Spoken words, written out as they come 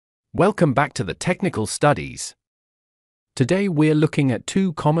Welcome back to the Technical Studies. Today we're looking at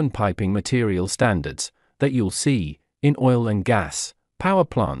two common piping material standards that you'll see in oil and gas, power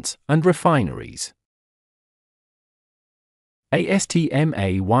plants, and refineries. ASTM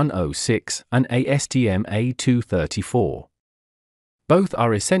A106 and ASTM A234. Both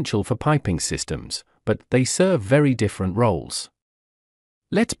are essential for piping systems, but they serve very different roles.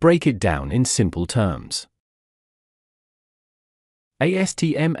 Let's break it down in simple terms.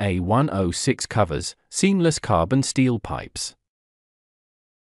 ASTM A106 covers seamless carbon steel pipes.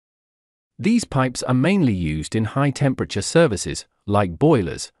 These pipes are mainly used in high-temperature services like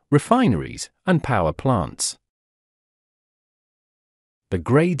boilers, refineries, and power plants. The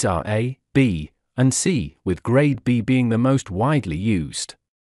grades are A, B, and C, with grade B being the most widely used.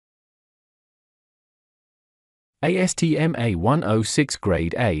 ASTM A106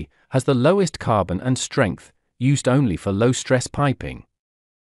 grade A has the lowest carbon and strength, used only for low-stress piping.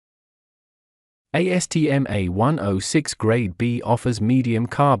 ASTM A106 grade B offers medium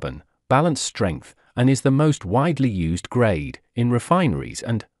carbon, balanced strength, and is the most widely used grade in refineries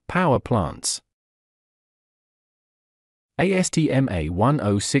and power plants. ASTM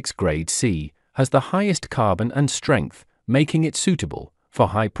A106 grade C has the highest carbon and strength, making it suitable for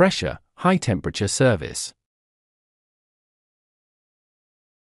high-pressure, high-temperature service.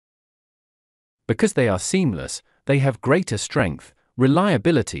 Because they are seamless, they have greater strength,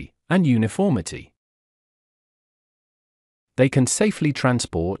 reliability, and uniformity. They can safely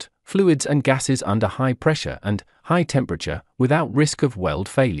transport fluids and gases under high pressure and high temperature without risk of weld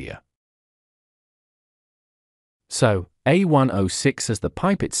failure. So, A106 as the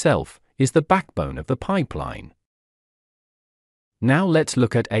pipe itself is the backbone of the pipeline. Now let's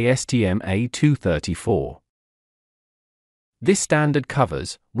look at ASTM A234. This standard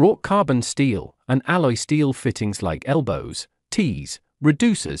covers wrought carbon steel and alloy steel fittings like elbows, T's,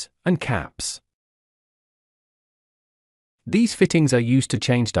 reducers, and caps. These fittings are used to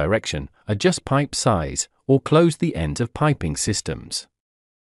change direction, adjust pipe size, or close the ends of piping systems.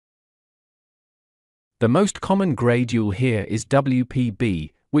 The most common grade you'll hear is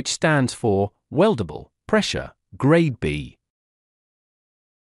WPB, which stands for Weldable Pressure Grade B.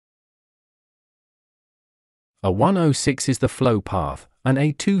 A106 is the flow path, and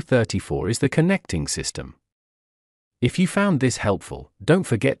A234 is the connecting system. If you found this helpful, don't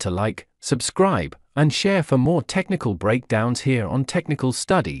forget to like, subscribe, and share for more technical breakdowns here on Technical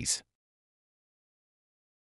Studies.